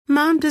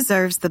Mom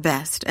deserves the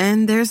best,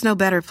 and there's no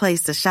better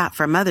place to shop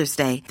for Mother's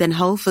Day than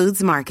Whole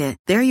Foods Market.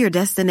 They're your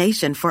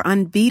destination for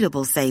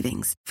unbeatable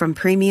savings, from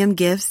premium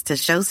gifts to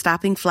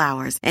show-stopping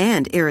flowers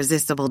and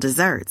irresistible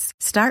desserts.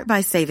 Start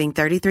by saving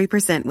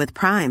 33% with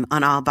Prime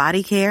on all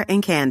body care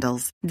and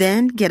candles.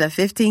 Then get a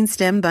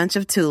 15-stem bunch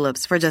of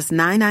tulips for just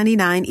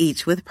 $9.99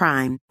 each with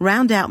Prime.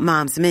 Round out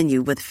Mom's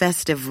menu with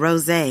festive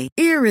rosé,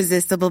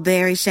 irresistible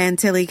berry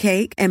chantilly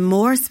cake, and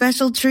more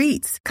special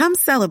treats. Come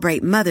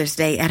celebrate Mother's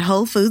Day at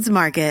Whole Foods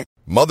Market.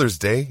 Mother's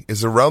Day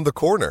is around the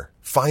corner.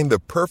 Find the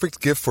perfect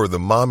gift for the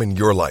mom in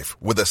your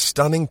life with a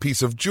stunning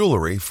piece of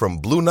jewelry from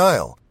Blue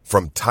Nile.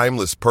 From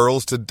timeless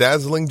pearls to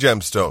dazzling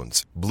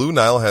gemstones, Blue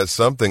Nile has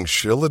something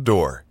she'll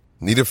adore.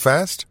 Need it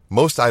fast?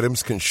 Most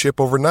items can ship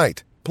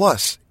overnight.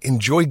 Plus,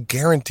 enjoy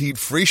guaranteed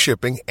free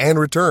shipping and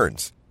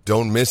returns.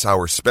 Don't miss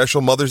our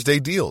special Mother's Day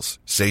deals.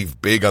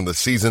 Save big on the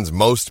season's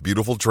most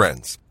beautiful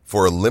trends.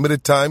 For a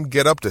limited time,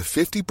 get up to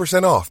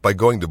 50% off by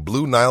going to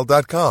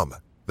BlueNile.com.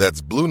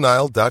 That's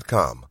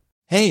BlueNile.com.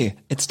 Hey,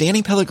 it's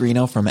Danny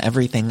Pellegrino from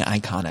Everything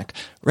Iconic.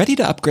 Ready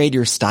to upgrade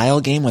your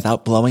style game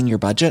without blowing your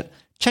budget?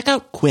 Check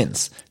out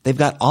Quince. They've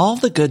got all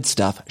the good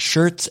stuff,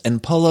 shirts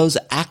and polos,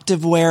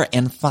 activewear,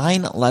 and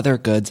fine leather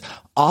goods,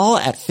 all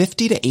at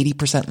 50 to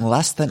 80%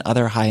 less than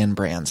other high-end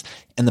brands.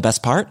 And the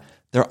best part?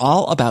 They're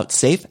all about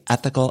safe,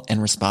 ethical,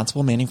 and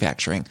responsible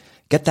manufacturing.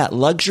 Get that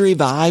luxury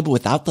vibe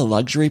without the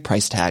luxury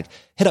price tag.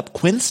 Hit up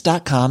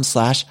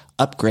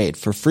quince.com/upgrade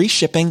for free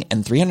shipping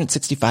and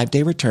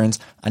 365-day returns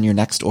on your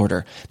next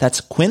order.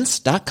 That's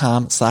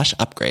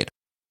quince.com/upgrade.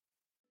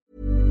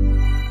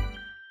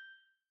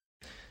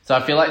 So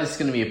I feel like this is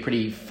going to be a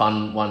pretty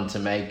fun one to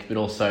make, but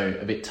also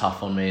a bit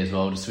tough on me as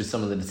well, just with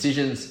some of the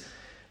decisions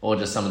or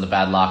just some of the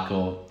bad luck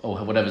or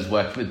whatever's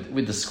worked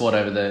with the squad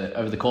over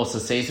the course of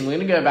the season. We're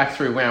going to go back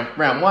through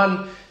round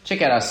one,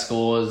 check out our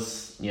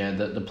scores,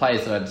 the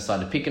players that I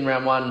decided to pick in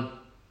round one, a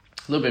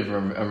little bit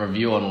of a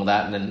review on all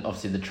that, and then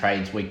obviously the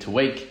trades week to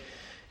week.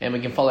 And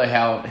we can follow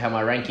how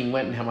my ranking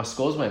went and how my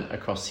scores went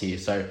across here.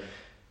 So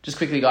just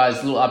quickly,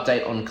 guys, a little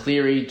update on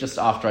Cleary. Just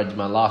after I did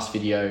my last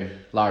video,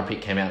 Lara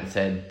Pitt came out and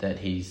said that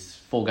he's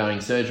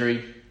foregoing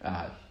surgery,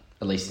 at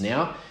least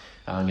now.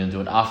 I'm going to do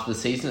it after the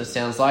season, it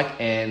sounds like,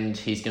 and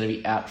he's going to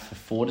be out for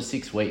 4 to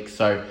 6 weeks.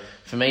 So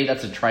for me,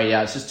 that's a trade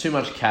out. It's just too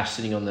much cash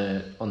sitting on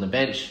the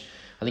bench.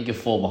 I think you'll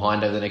fall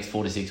behind over the next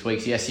 4 to 6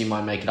 weeks. Yes, you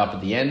might make it up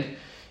at the end.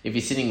 If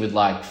you're sitting with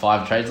like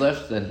 5 trades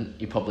left, then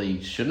you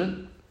probably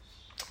shouldn't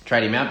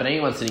trade him out. But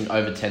anyone sitting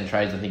over 10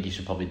 trades, I think you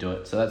should probably do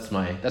it. So that's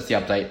the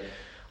update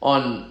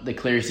on the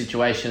Cleary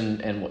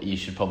situation and what you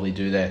should probably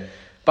do there.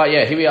 But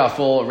yeah, here we are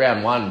for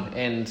round one,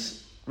 and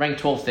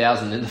ranked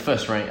 12,000 in the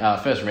first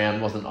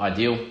round wasn't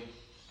ideal.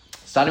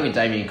 Starting with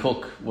Damien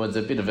Cook was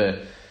a bit of a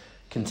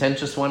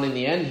contentious one in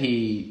the end.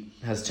 He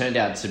has turned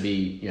out to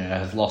be,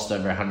 has lost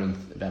over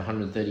about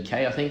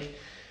 130k, I think.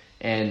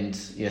 And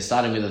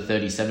starting with a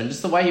 37,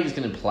 just the way he was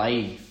going to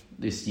play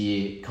this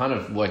year kind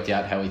of worked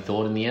out how he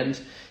thought in the end.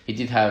 He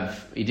did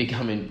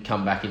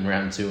come back in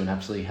round two and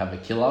absolutely have a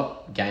killer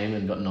game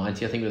and got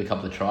 90, I think, with a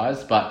couple of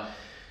tries. But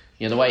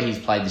the way he's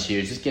played this year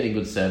is just getting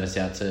good service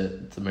out to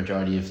the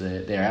majority of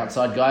their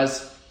outside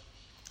guys,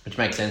 which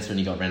makes sense when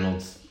you got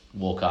Reynolds,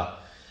 Walker,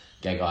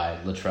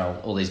 Gagai, Latrell,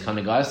 all these kind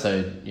of guys.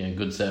 So,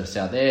 good service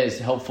out there is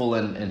helpful,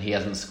 and he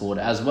hasn't scored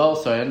as well.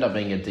 So it ended up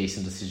being a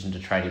decent decision to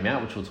trade him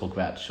out, which we'll talk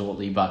about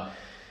shortly. But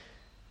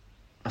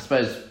I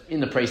suppose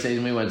in the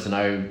preseason, we weren't to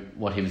know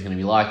what he was going to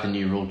be like, the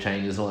new rule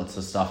changes, all that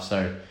sort of stuff.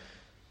 So,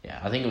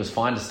 I think it was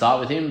fine to start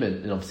with him, but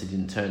it obviously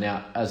didn't turn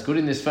out as good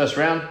in this first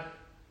round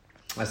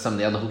as some of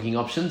the other hooking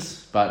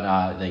options.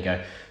 But there you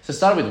go. So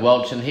started with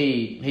Welch, and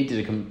he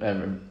did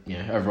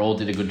overall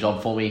did a good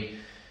job for me,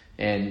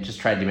 and just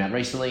traded him out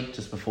recently,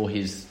 just before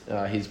his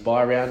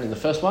buy round in the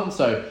first one.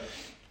 So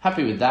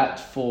happy with that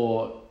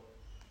for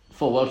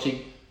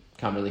Welchie.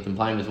 Can't really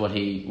complain with what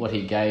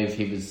he gave.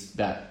 He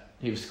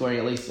was scoring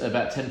at least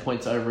about 10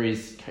 points over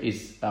his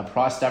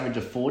priced average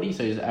of 40,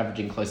 so he's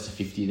averaging close to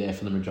 50 there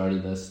for the majority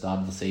of the start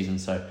of the season.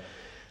 So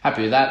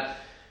happy with that.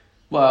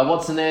 Well,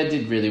 Watson there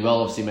did really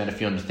well. Obviously made a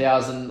few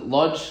 100,000.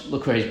 Lodge,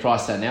 look where he's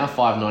priced at now,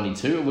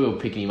 592. We were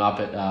picking him up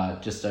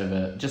at just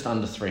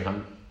under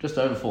 300, just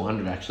over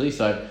 400 actually.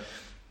 So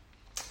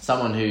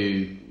someone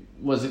who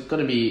was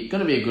going to be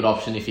a good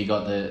option if he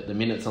got the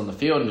minutes on the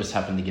field and just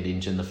happened to get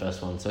injured in the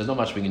first one. So there's not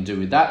much we can do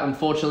with that,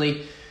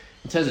 unfortunately.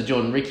 In terms of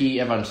Jordan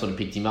Ricky, everyone sort of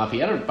picked him up. He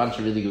had a bunch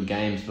of really good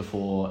games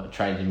before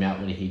trading him out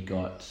when he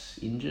got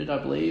injured, I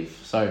believe.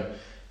 So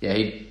yeah,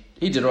 he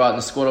did all right in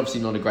the squad.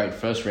 Obviously not a great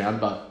first round,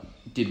 but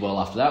did well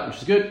after that, which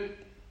is good.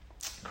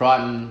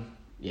 Crichton,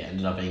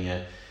 ended up being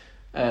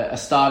a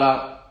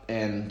starter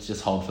and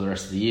just hold for the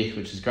rest of the year,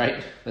 which is great.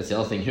 That's the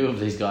other thing. Who of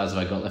these guys have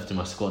I got left in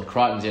my squad?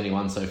 Crichton's the only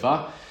one so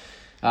far.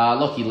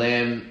 Lockie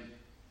Lamb,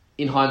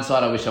 in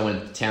hindsight, I wish I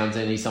went to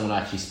Townsend. He's someone I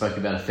actually spoke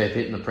about a fair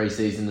bit in the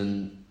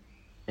preseason,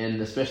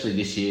 and especially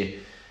this year.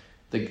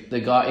 The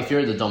guy, if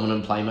you're the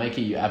dominant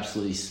playmaker, you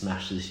absolutely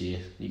smash this year.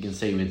 You can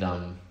see with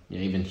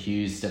even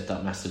Hughes stepped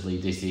up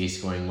massively. DCE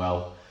scoring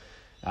well.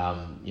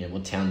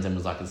 what Townsend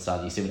was like at the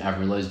start. You see what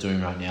Averillo's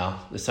doing right now.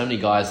 There's so many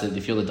guys that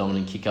if you're the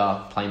dominant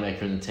kicker,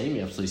 playmaker in the team,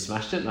 you absolutely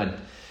smashed it. And I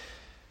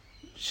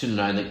should have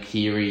known that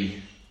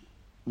Keary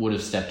would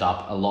have stepped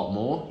up a lot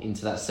more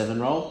into that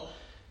 7 role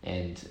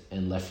and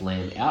left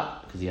Lamb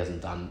out because he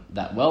hasn't done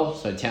that well.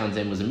 So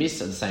Townsend was a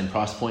miss at the same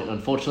price point,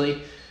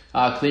 unfortunately.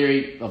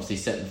 Cleary, obviously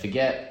set and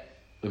forget.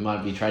 We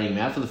might be trading him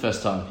out for the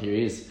first time. Here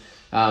he is.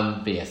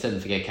 But yeah, set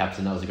and forget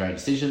captain. That was a great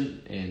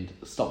decision and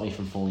stopped me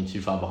from falling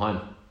too far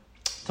behind.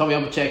 Tommy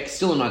Opacek,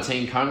 still in my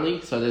team currently,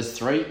 so there's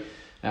 3.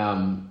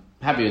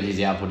 Happy with his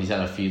output. He's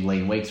had a few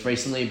lean weeks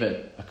recently,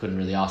 but I couldn't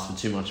really ask for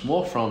too much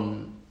more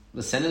from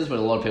the centres, but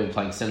a lot of people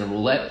playing centre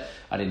roulette.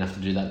 I didn't have to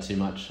do that too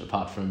much,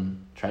 apart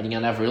from trading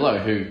out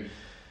Averillo, who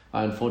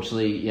I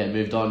unfortunately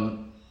moved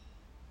on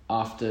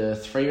after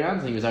 3 rounds.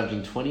 I think he was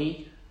averaging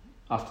 20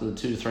 after the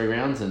 2 to 3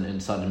 rounds and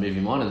decided to move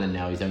him on, and then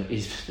now he's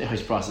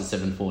priced at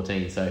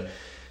 7.14, so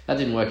that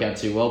didn't work out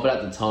too well. But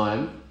at the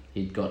time,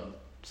 he'd got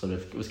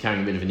was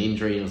carrying a bit of an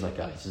injury, and was like,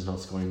 he's just not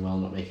scoring well,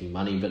 not making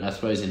money. But I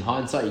suppose in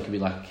hindsight, you could be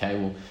like, okay,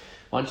 well,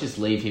 why don't you just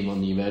leave him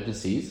on the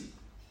emergencies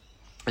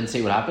and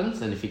see what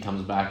happens, and if he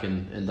comes back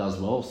and does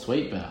well,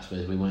 sweet. But I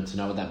suppose we weren't to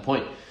know at that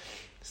point.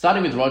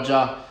 Starting with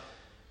Roger,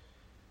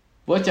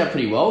 worked out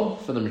pretty well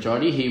for the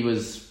majority. He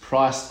was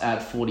priced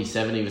at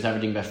 47. He was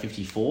averaging about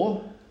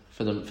 54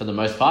 for the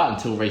most part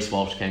until Reece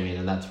Walsh came in,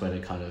 and that's when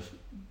it kind of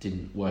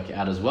didn't work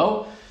out as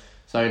well.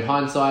 So in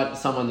hindsight,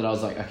 someone that I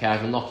was like, okay, I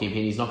can lock him in.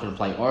 He's not going to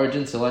play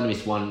Origin, so he'll only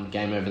miss 1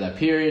 game over that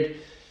period.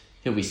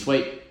 He'll be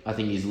sweet. I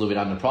think he's a little bit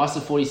underpriced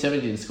at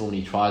 47. He didn't score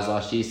any tries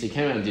last year, so he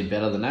came out and did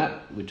better than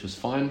that, which was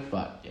fine.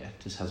 But yeah,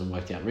 just hasn't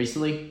worked out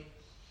recently.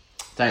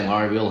 Dane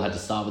Laurie, we all had to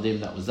start with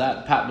him. That was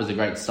that. Pat was a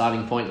great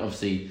starting point.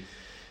 Obviously,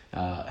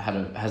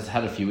 has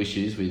had a few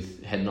issues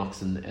with head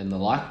knocks and the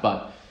like,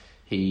 but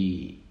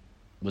he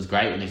was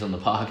great when he was on the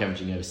park,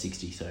 averaging over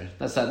 60. So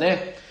that's that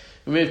there.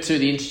 We moved to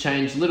the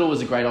interchange. Little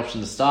was a great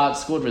option to start.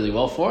 Scored really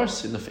well for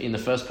us in the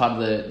first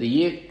part of the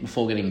year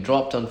before getting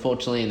dropped,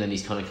 unfortunately, and then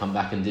he's kind of come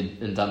back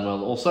and done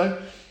well also.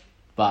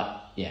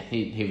 But yeah,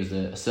 he was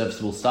a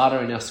serviceable starter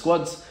in our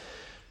squads.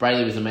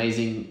 Brayley was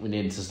amazing. We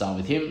needed to start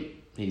with him.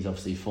 He's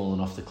obviously fallen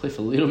off the cliff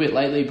a little bit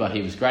lately, but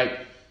he was great.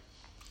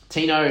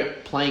 Tino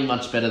playing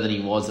much better than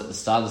he was at the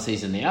start of the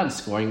season now and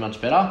scoring much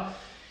better.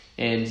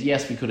 And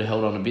yes, we could have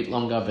held on a bit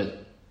longer,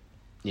 but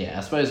yeah,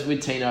 I suppose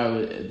with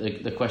Tino,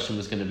 the question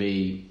was going to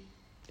be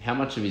how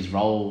much of his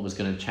role was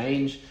going to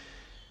change.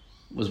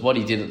 Was what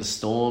he did at the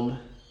Storm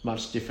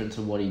much different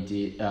to what he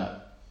did,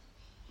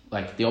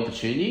 like the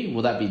opportunity?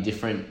 Will that be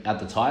different at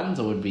the Titans,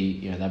 or would it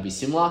be, that'd be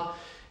similar?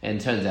 And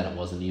turns out it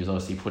wasn't. He was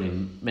obviously put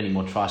in many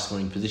more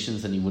try-scoring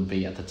positions than he would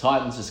be at the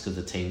Titans, just because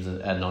the teams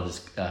are not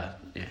as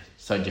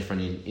so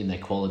different in their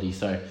quality.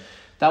 So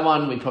that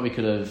one, we probably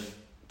could have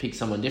picked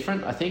someone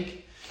different, I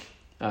think.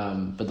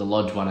 But the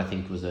Lodge one, I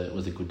think, was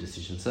a good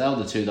decision. So they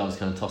were the 2 that I was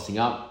kind of tossing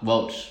up: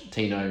 Welch,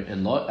 Tino,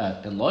 and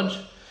Lodge.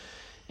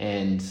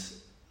 And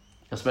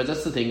I suppose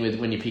that's the thing with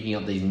when you're picking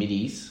up these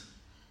middies,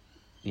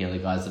 the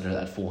guys that are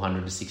at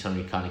 400 to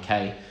 600 kind of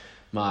K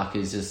mark,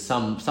 is just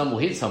some will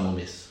hit, some will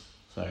miss.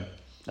 So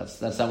that's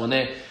that one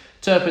there.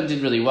 Turpin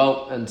did really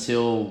well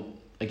until,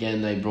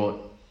 again, they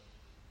brought,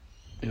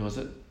 who was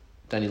it?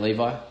 Danny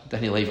Levi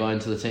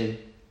into the team.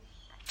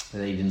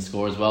 And he didn't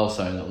score as well,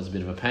 so that was a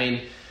bit of a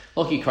pain.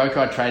 Lockie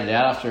Croker, I traded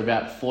out after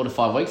about 4 to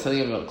 5 weeks. I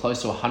think I got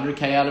close to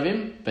 100k out of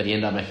him, but he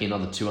ended up making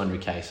another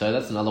 200k. So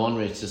that's another one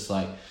where it's just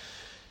like,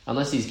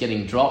 unless he's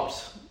getting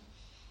dropped,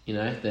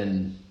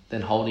 then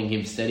holding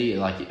him steady.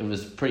 Like, it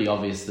was pretty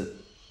obvious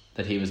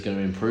that he was going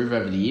to improve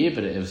over the year,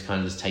 but it was kind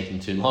of just taking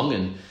too long,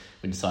 and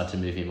we decided to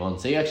move him on.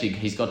 So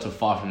he's got to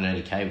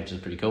 580k, which is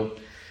pretty cool.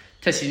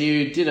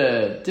 Tessinu did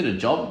a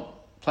job,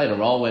 played a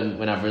role when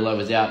Averillo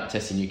was out.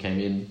 Tessinu came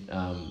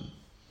in,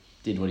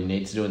 did what he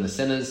needed to do in the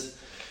centres.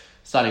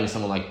 Starting with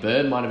someone like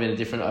Bird might have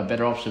been a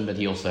better option, but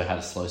he also had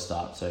a slow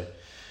start, so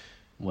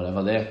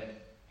whatever there.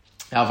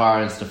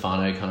 Alvaro and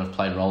Stefano kind of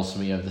played roles for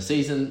me over the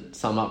season,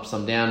 some up,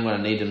 some down. When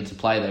I needed them to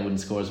play, they wouldn't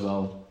score as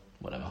well,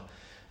 whatever.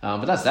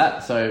 But that's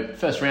that. So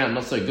first round,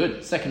 not so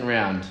good. Second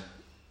round,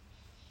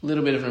 a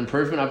little bit of an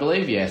improvement, I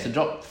believe. Yeah, so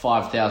dropped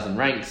 5,000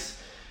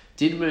 ranks.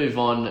 Did move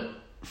on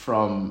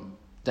from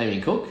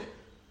Damien Cook,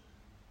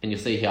 and you'll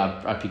see here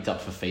I picked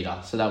up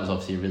Fafita. So that was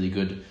obviously a really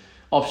good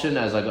option,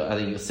 as I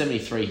think it was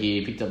 73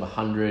 here, picked up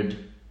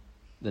 100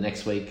 the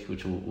next week,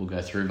 which we'll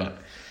go through, but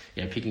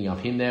yeah, picking up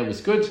him there was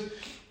good.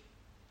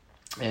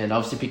 And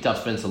obviously picked up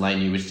Spencer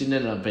Laney, which didn't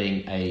end up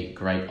being a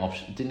great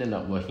option, didn't end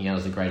up working out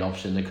as a great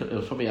option. It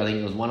was probably, I think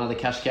there was one other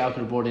cash cow I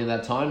could have brought in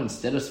at that time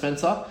instead of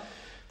Spencer,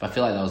 but I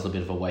feel like that was a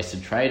bit of a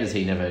wasted trade, as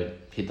he never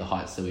hit the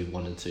heights that we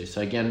wanted to.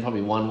 So again,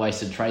 probably one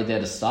wasted trade there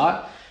to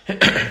start.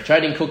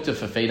 Trading Cook to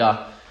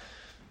Fafita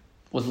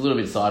was a little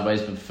bit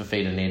sideways, but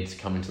Fafita needed to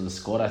come into the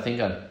squad. I think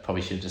I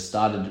probably should have just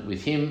started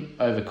with him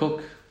over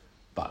Cook,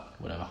 but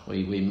whatever.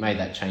 We made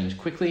that change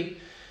quickly,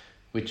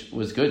 which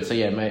was good. So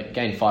yeah,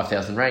 gained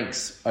 5,000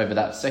 ranks over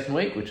that second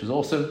week, which was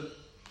awesome.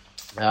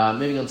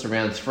 Moving on to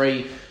round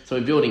 3, so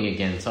we're building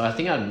again. So I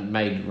think I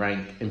made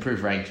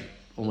improved rank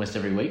almost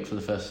every week for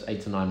the first 8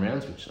 to 9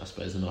 rounds, which I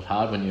suppose is not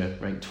hard when you're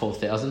ranked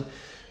 12,000.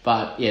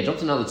 But yeah,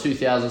 dropped another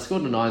 2,000,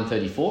 scored a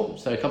 934,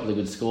 so a couple of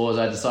good scores.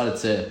 I decided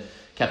to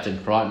captain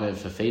Crichton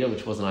over Fifita,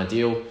 which wasn't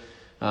ideal.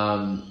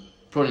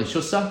 Brought in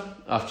Schuster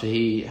after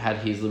he had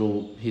his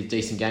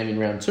decent game in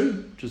round 2,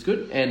 which was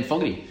good, and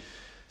Fogarty.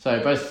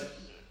 So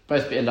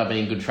both end up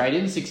being good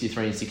trade-ins,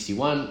 63 and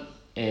 61,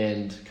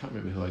 and I can't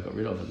remember who I got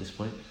rid of at this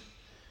point.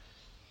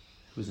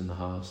 Who was in the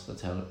halves?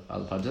 That's how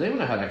other players. Does anyone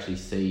know how to actually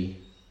see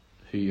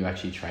who you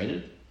actually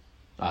traded?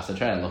 So I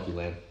traded Lockie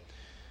Lamb.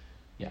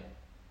 Yeah,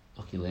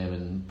 Lockie Lamb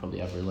and probably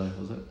Averillo,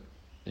 was it?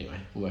 Anyway,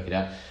 we'll work it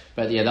out.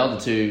 But yeah, they were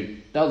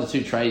the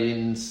two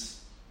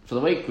trade-ins for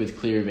the week, with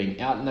Cleary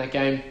being out in that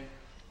game.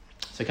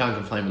 So can't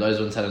complain with those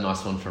ones. Had a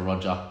nice one for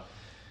Roger.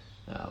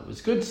 It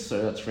was good.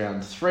 So that's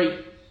round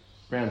 3.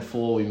 Round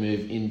 4, we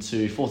move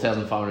into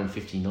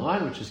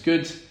 4,559, which is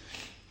good.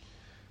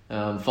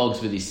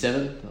 Fogs with his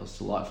 7. That was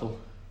delightful.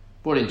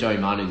 Brought in Joey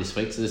Manu this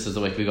week. So this is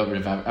the week we got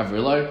rid of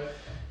Averillo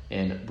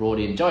and brought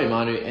in Joey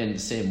Manu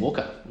and Sam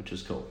Walker, which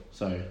was cool.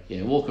 So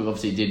yeah, Walker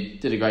obviously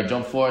did a great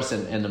job for us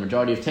and the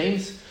majority of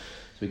teams. So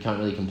we can't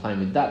really complain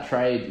with that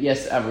trade.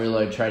 Yes,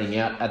 Averillo trading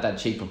out at that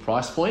cheaper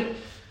price point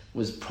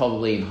was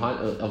probably in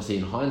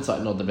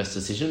hindsight not the best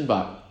decision,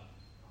 but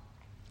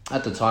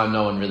at the time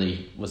no one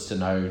really was to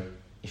know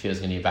if he was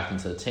going to get back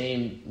into the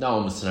team. No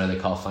one was to know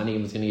that Kyle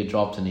Flanagan was going to get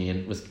dropped and he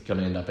was going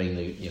to end up being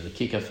the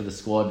kicker for the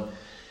squad,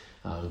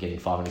 getting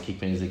 500 kick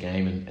meters a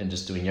game and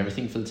just doing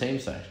everything for the team.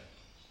 So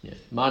yeah,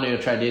 Manu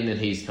traded in and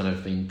he's kind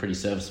of been pretty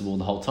serviceable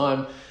the whole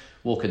time.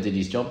 Walker did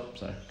his job,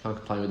 so can't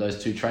complain with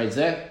those two trades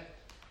there.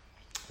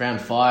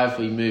 Round 5,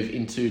 we move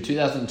into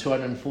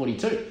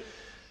 2,242.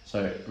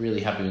 So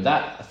really happy with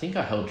that. I think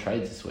I held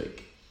trades this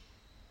week.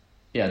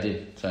 Yeah, I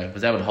did. So I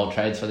was able to hold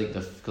trades. So I think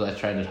because I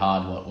traded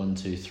hard, 1,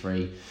 2,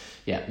 3.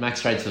 Yeah,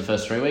 max trades for the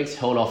first 3 weeks.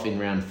 Held off in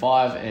round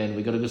 5 and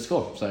we got a good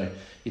score. So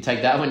you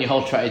take that when you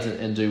hold trades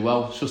and do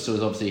well. Schuster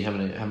was obviously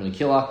having a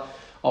killer.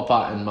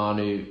 Oppa and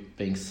Manu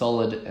being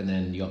solid. And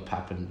then you got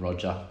Pap and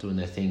Roger doing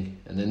their thing.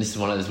 And then this is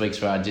one of those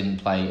weeks where I didn't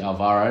play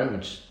Alvaro,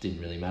 which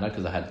didn't really matter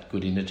because I had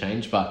good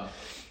interchange. But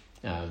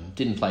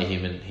didn't play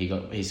him and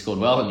he scored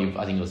well. And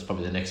I think it was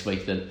probably the next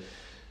week that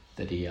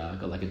he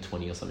got like a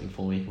 20 or something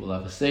for me. We'll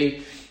have a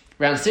see.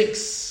 Round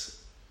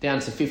 6, down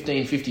to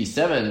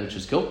 1,557, which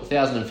was cool.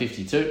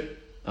 1,052.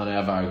 I know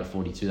Alvaro got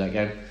 42 that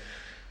game.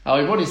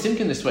 We brought in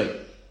Simpkin this week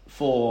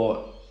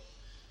for,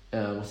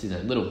 what's his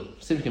name? Little.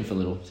 Simpkin for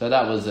Little. So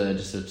that was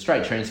just a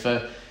straight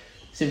transfer.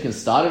 Simpkin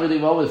started really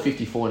well with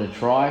 54 and a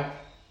try,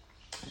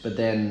 but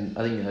then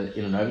I think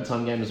in an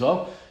overtime game as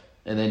well,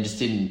 and then just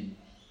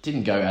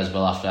didn't go as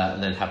well after that,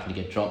 and then happened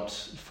to get dropped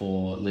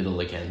for Little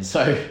again.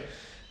 So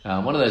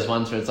one of those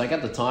ones where it's like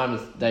at the time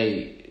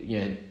they,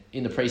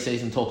 in the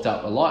preseason talked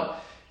up a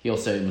lot. He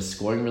also was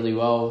scoring really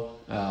well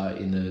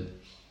in the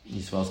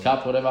New South Wales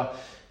Cup, whatever,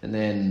 and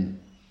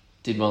then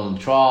did well in the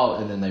trial,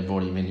 and then they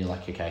brought him in. You're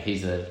like, okay,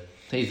 he's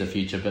the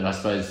future. But I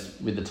suppose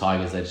with the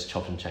Tigers, they just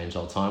chop and change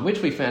all the time, which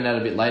we found out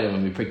a bit later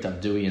when we picked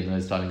up Dewey and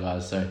those type of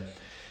guys. So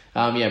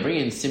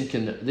bringing in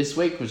Simpkin this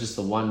week was just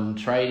the one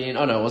trade in.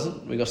 Oh no, it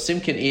wasn't. We got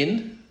Simpkin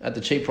in at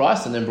the cheap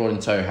price and then brought in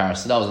Tohu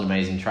Harris. So that was an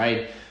amazing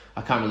trade.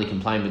 I can't really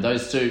complain with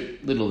those two.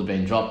 Little had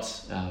been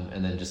dropped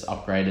and then just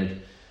upgraded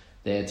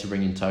there to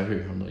bring in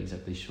Tohu. I'm not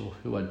exactly sure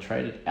who I'd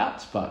traded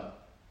out,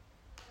 but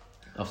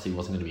obviously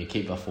wasn't going to be a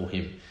keeper for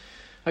him.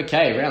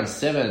 Okay, round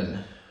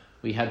 7.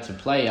 We had to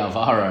play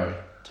Alvaro.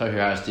 Tohu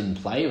Harris didn't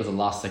play. It was a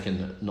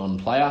last-second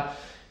non-player.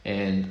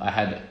 And I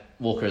had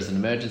Walker as an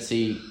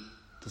emergency.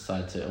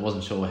 I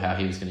wasn't sure how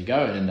he was going to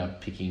go and ended up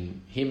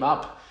picking him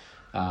up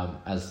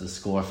as the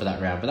scorer for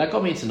that round. But that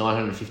got me to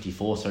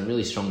 954, so a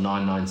really strong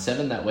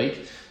 997 that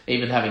week.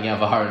 Even having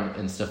Alvaro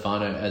and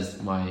Stefano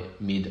as my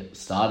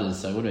mid-starters.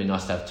 So it would have been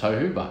nice to have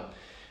Tohu, but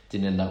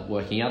didn't end up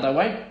working out that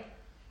way.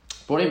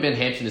 Brought in Ben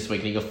Hampton this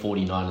week and he got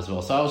 49 as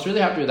well. So I was really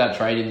happy with that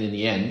trade in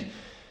the end.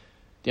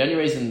 The only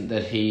reason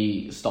that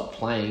he stopped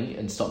playing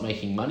and stopped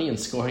making money and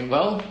scoring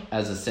well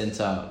as a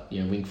centre,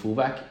 wing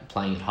fullback,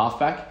 playing at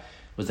halfback,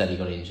 was that he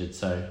got injured.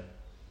 So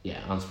yeah,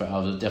 I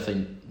was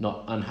definitely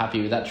not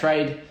unhappy with that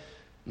trade.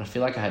 And I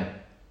feel like I had,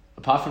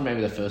 apart from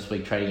maybe the first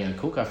week trading out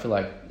Cook, I feel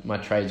like my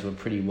trades were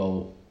pretty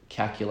well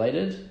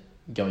calculated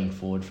going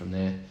forward from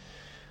there.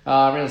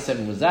 Round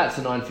 7 was that,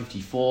 so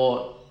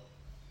 954.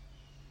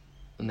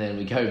 And then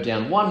we go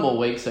down one more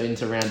week, so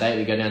into round 8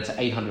 we go down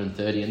to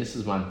 830, and this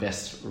is my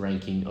best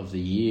ranking of the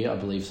year, I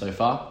believe, so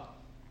far.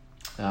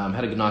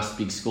 Had a nice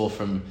big score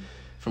from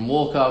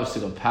Walker. We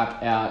still got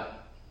Pap out.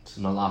 This is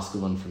my last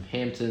good one from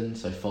Hampton,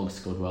 so Fogg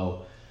scored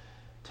well.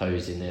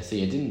 Toes in there. So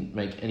yeah, didn't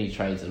make any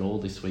trades at all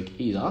this week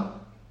either,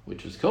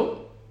 which was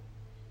cool.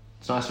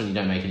 It's nice when you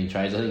don't make any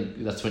trades. I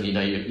think that's when you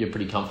know you're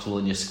pretty comfortable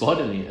in your squad,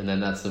 and then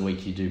that's the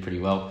week you do pretty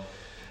well.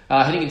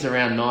 Heading into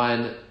round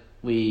 9,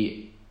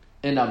 we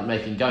end up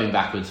going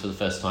backwards for the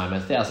first time.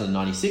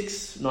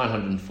 1,096,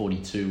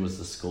 942 was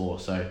the score.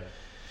 So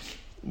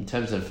in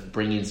terms of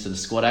bring-ins to the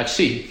squad, I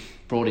actually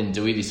brought in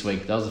Dewey this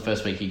week. That was the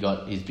first week he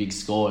got his big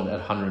score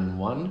at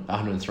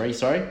 103,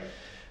 sorry.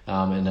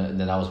 And then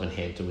that was when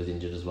Hampton was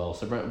injured as well.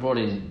 So brought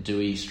in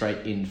Dewey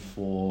straight in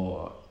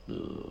for...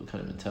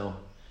 can't even tell.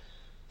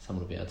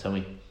 Someone will be able to tell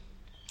me.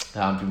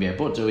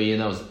 Brought Dewey in.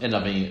 That ended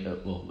up being...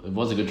 it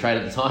was a good trade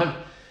at the time.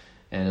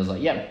 And it was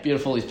like, yeah,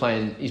 beautiful. He's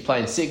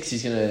playing 6.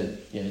 He's going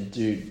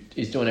to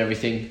he's doing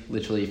everything,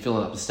 literally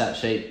filling up the stat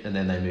sheet. And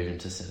then they move him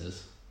to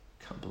centres.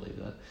 Can't believe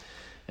that.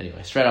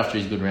 Anyway, straight after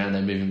his good round,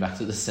 they move him back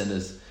to the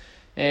centres.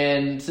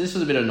 And so this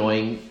was a bit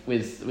annoying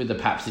with the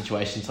Pap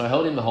situation. So I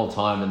held him the whole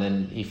time, and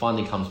then he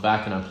finally comes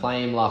back, and I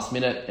play him last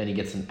minute, and he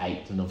gets an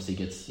 8, and obviously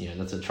gets,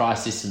 that's a try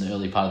assist in the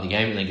early part of the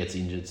game, and then gets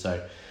injured.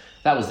 So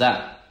that was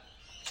that.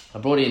 I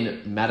brought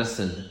in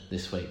Madison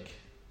this week.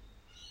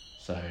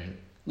 So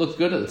looked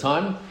good at the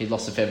time. He'd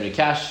lost a fair bit of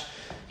cash.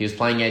 He was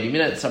playing 80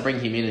 minutes. I bring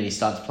him in, and he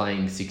starts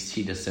playing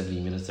 60 to 70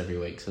 minutes every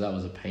week. So that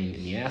was a pain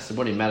in the ass. I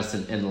brought in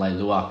Madison and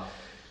Leilua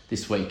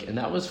this week, and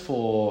that was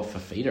for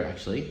Fifita,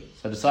 actually.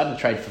 So I decided to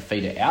trade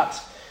Fifita out,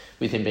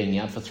 with him being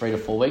out for 3 to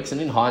 4 weeks, and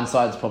in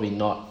hindsight, it's probably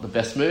not the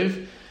best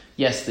move.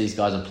 Yes, these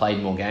guys have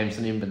played more games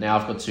than him, but now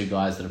I've got 2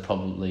 guys that are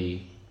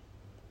probably,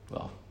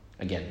 well,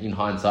 again, in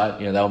hindsight,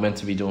 they were meant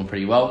to be doing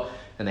pretty well,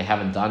 and they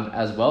haven't done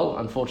as well,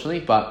 unfortunately,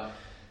 but,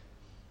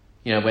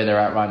 where they're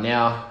at right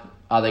now,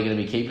 are they going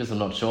to be keepers? I'm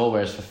not sure,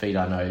 whereas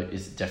Fifita, I know,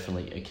 is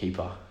definitely a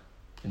keeper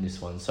in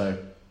this one. So,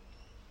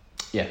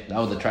 yeah, that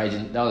were the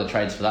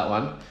trades for that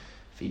one.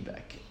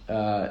 Feedback.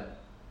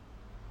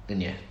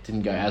 And yeah,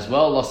 didn't go as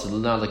well. Lost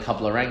another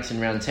couple of ranks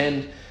in round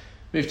 10.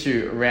 Moved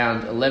to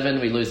round 11.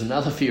 We lose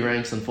another few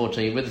ranks,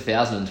 unfortunately, with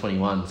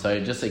 1,021.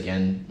 So just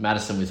again,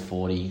 Madison with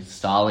 40.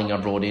 Starling I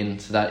brought in.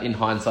 So that in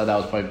hindsight,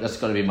 that's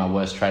got to be my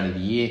worst trade of the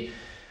year,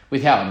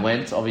 with how it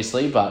went,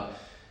 obviously. But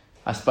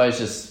I suppose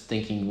just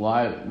thinking,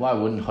 why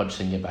wouldn't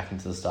Hodgson get back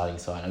into the starting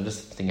side? I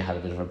just think I had a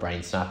bit of a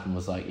brain snap and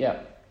was like, yeah,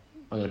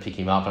 I'm going to pick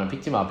him up. And I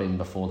picked him up even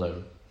before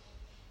the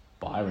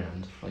buy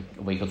round, like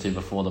a week or two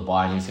before the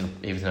buy, and he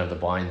was going to have the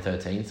buy in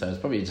 13, so it's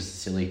probably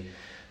just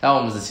that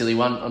one was a silly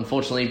one.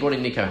 Unfortunately, brought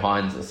in Nico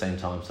Hines at the same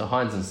time, so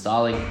Hines and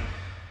Starling.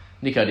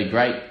 Nico did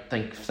great,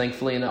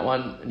 thankfully, in that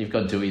one, and you've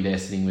got Dewey there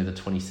sitting with a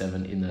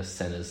 27 in the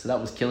centres, so that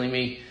was killing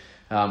me.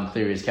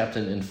 Cleary as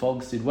captain, and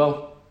Foggs did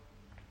well,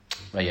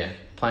 but yeah,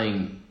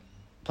 playing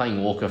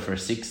Walker for a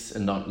 6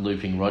 and not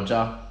looping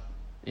Roger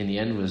in the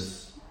end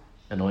was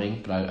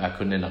annoying, but I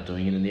couldn't end up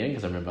doing it in the end,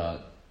 because I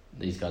remember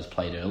these guys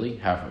played early,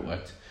 however it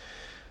worked.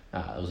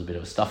 It was a bit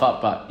of a stuff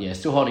up, but yeah,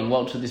 still holding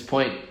Welch at this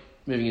point.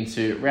 Moving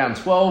into round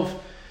 12,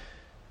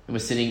 and we're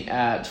sitting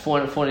at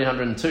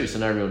 1,402, so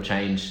no real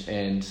change.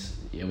 And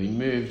yeah, we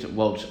moved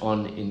Welch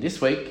on in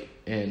this week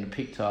and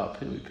picked up,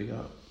 who did we pick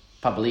up?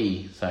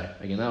 Papali'i. So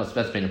again, that's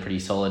been a pretty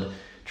solid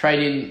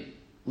trade in.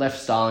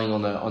 Left Starling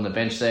on the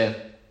bench there,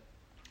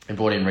 and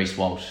brought in Reece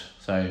Walsh.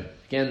 So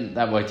again,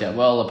 that worked out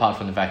well, apart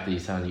from the fact that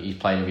he's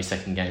played every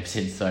second game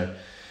since. So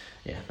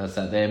yeah, that's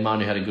that there.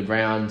 Manu had a good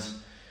round.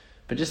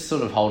 But just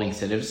sort of holding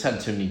steady. I've just had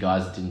too many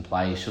guys that didn't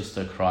play.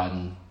 Schuster,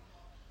 Crichton,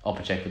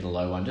 Opacek with the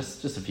low one.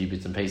 Just a few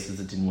bits and pieces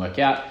that didn't work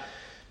out.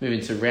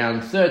 Moving to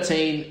round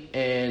 13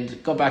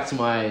 and got back to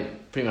my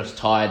pretty much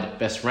tied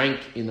best rank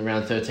in the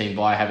round 13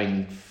 by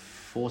having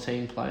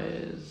 14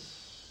 players.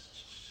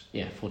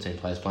 Yeah, 14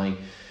 players playing,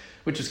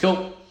 which was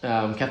cool.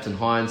 Captain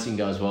Hines didn't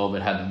go as well,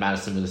 but had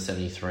Madison with a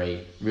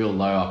 73. Real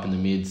low up in the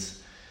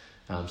mids.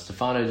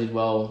 Stefano did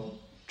well.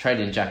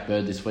 Traded in Jack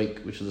Bird this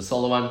week, which was a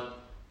solid one.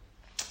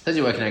 As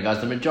you're working out,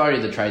 guys, the majority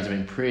of the trades have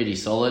been pretty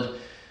solid.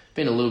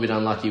 Been a little bit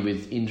unlucky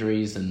with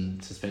injuries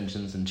and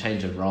suspensions and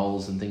change of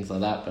roles and things like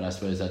that, but I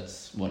suppose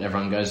that's what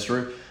everyone goes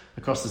through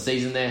across the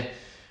season there.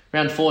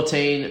 Round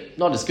 14,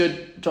 not as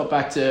good. Dropped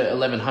back to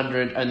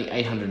 1,100, only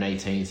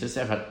 818.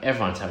 So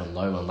everyone's having a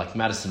low one. Like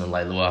Madison and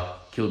Leilua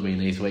killed me in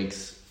these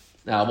weeks.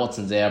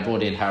 Watson's there. I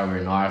brought in Harrower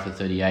and Ira for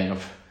 38.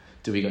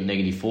 Dewey got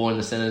 -4 in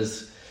the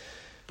centres.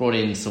 Brought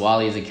in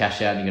Sawali as a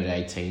cash out and he got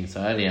an 18.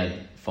 So I only had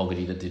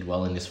Fogarty that did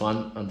well in this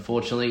one,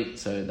 unfortunately.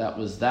 So that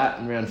was that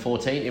in round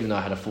 14, even though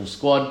I had a full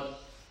squad.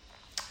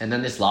 And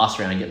then this last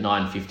round, I get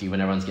 950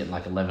 when everyone's getting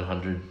like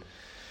 1,100,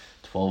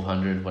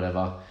 1,200,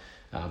 whatever.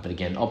 But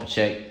again,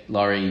 Opacek,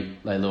 Laurie,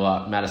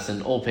 Leilua,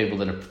 Madison, all people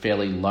that are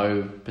fairly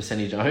low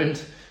percentage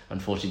owned.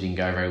 Unfortunately, didn't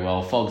go very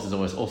well. Foggs is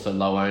always also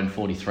low owned,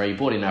 43.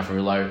 Brought in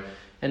Averillo,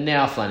 and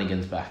now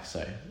Flanagan's back,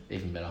 so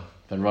even better.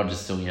 But Roger's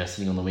still,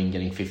 sitting on the wing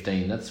getting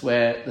 15. That's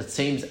where the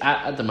team's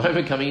at the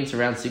moment, coming into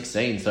round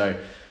 16. So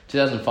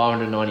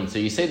 2,590. So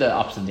you see the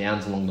ups and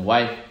downs along the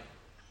way.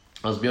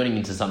 I was building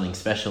into something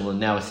special, and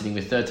now we're sitting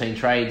with 13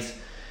 trades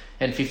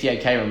and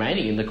 58k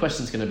remaining. And the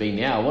question's going to be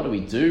now, what do we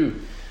do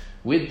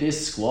with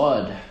this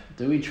squad?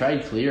 Do we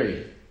trade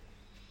Cleary?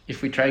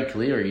 If we trade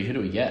Cleary, who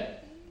do we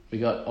get? We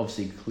got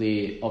obviously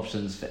clear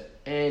options for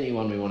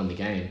anyone we want in the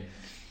game.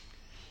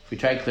 If we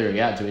trade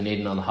Cleary out, do we need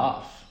another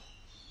half?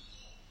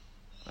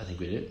 I think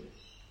we do.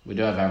 We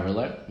do have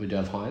Averillo. We do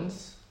have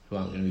Hines, who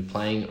aren't going to be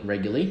playing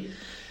regularly.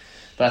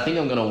 But I think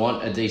I'm going to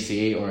want a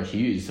DCE or a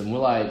Hughes. And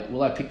will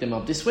I pick them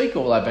up this week,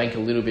 or will I bank a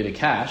little bit of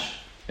cash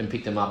and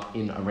pick them up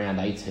in around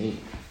 18?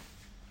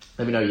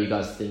 Let me know what you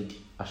guys think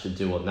I should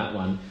do on that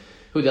one.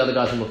 Who are the other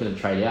guys I'm looking to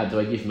trade out? Do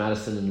I give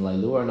Madison and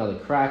Leilua another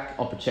crack?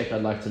 Opacek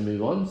I'd like to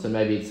move on. So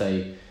maybe it's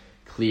a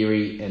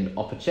Cleary and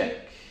Opacek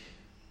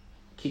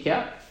kick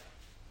out,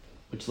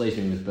 which leaves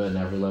me with Bird and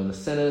Averillo in the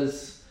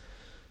centres.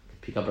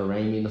 Pick up a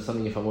Raymond or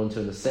something if I want to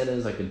in the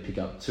centres. I could pick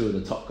up two of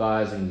the top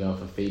guys. I can go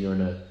for Feeder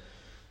and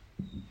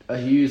a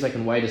Hughes. I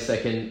can wait a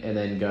second and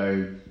then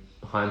go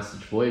Heinz to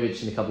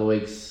Trbojevic in a couple of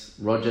weeks.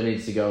 Roger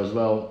needs to go as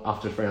well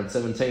after round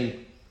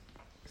 17.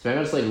 So maybe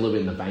I'll just leave a little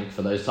bit in the bank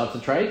for those types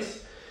of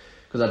trades,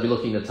 because I'd be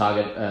looking to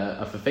target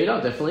a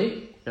Fafita,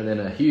 definitely, and then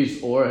a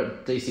Hughes or a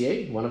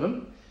DCE, one of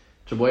them.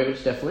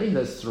 Trbojevic, definitely.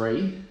 There's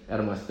 3 out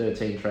of my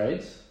 13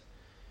 trades.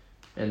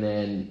 And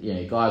then,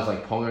 guys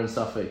like Ponga and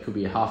stuff, it could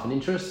be a half an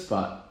interest,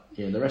 but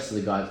the rest of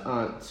the guys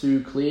aren't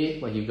too clear.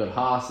 Like, you've got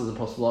Haas as a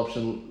possible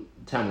option,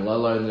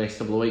 Taumalolo in the next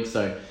couple of weeks.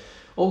 So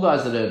all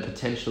guys that I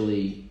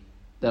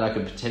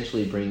could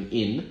potentially bring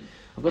in.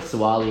 I've got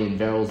Suwali and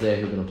Verrills there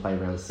who are going to play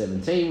around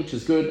 17, which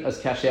is good as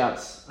cash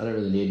outs. I don't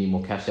really need any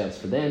more cash outs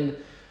for them.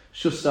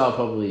 Schuster I'll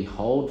probably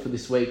hold for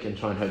this week and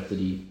try and hope that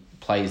he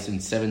plays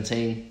in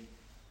 17.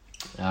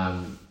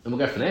 And we'll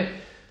go from there.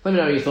 Let me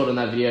know what you thought on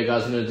that video,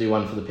 guys. I'm going to do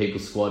one for the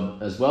People's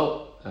Squad as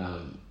well,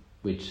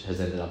 which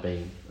has ended up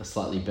being a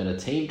slightly better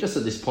team just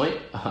at this point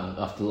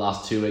after the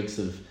last 2 weeks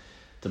of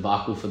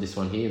debacle for this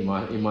one here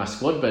in my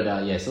squad. But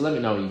so let me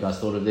know what you guys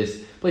thought of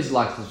this. Please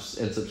like and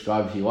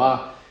subscribe if you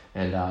are,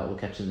 and we'll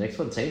catch you in the next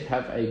one, team.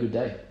 Have a good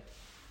day.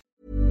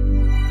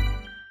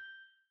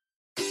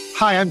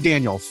 Hi, I'm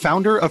Daniel,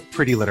 founder of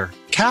Pretty Litter.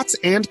 Cats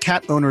and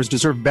cat owners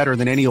deserve better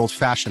than any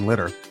old-fashioned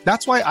litter.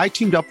 That's why I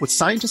teamed up with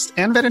scientists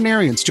and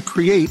veterinarians to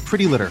create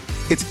Pretty Litter.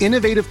 Its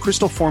innovative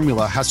crystal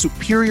formula has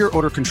superior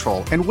odor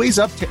control and weighs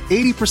up to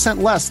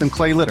 80% less than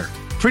clay litter.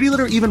 Pretty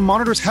Litter even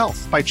monitors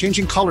health by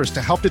changing colors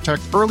to help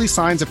detect early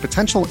signs of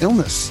potential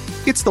illness.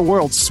 It's the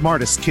world's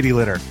smartest kitty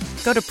litter.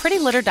 Go to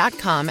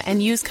prettylitter.com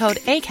and use code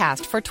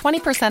ACAST for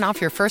 20%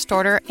 off your first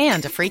order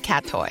and a free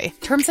cat toy.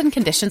 Terms and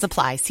conditions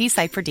apply. See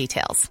site for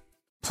details.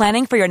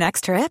 Planning for your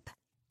next trip?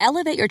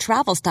 Elevate your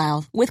travel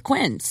style with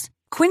Quince.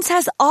 Quince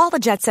has all the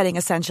jet-setting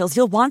essentials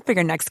you'll want for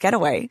your next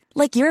getaway,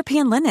 like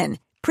European linen,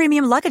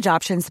 premium luggage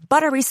options,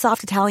 buttery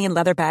soft Italian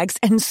leather bags,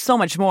 and so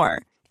much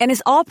more. And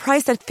is all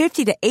priced at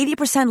 50 to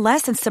 80%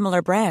 less than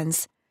similar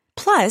brands.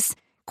 Plus,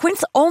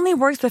 Quince only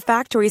works with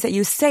factories that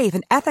use safe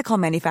and ethical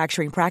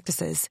manufacturing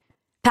practices.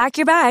 Pack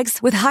your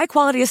bags with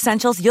high-quality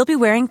essentials you'll be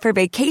wearing for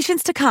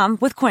vacations to come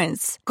with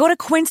Quince. Go to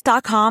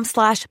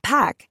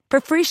quince.com/pack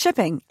for free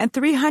shipping and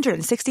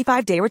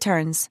 365-day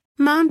returns.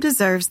 Mom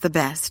deserves the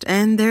best,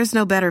 and there's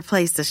no better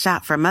place to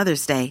shop for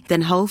Mother's Day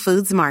than Whole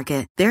Foods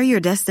Market. They're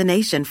your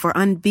destination for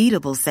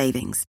unbeatable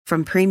savings,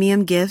 from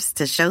premium gifts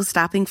to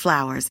show-stopping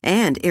flowers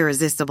and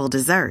irresistible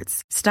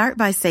desserts. Start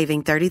by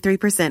saving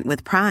 33%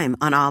 with Prime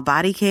on all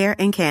body care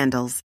and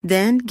candles.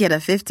 Then get a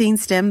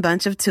 15-stem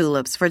bunch of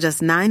tulips for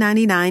just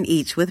 $9.99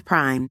 each with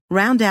Prime.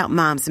 Round out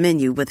Mom's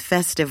menu with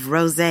festive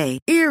rosé,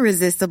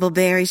 irresistible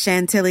berry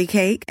chantilly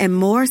cake, and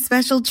more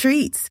special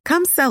treats.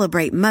 Come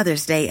celebrate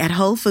Mother's Day at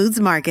Whole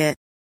Foods Market.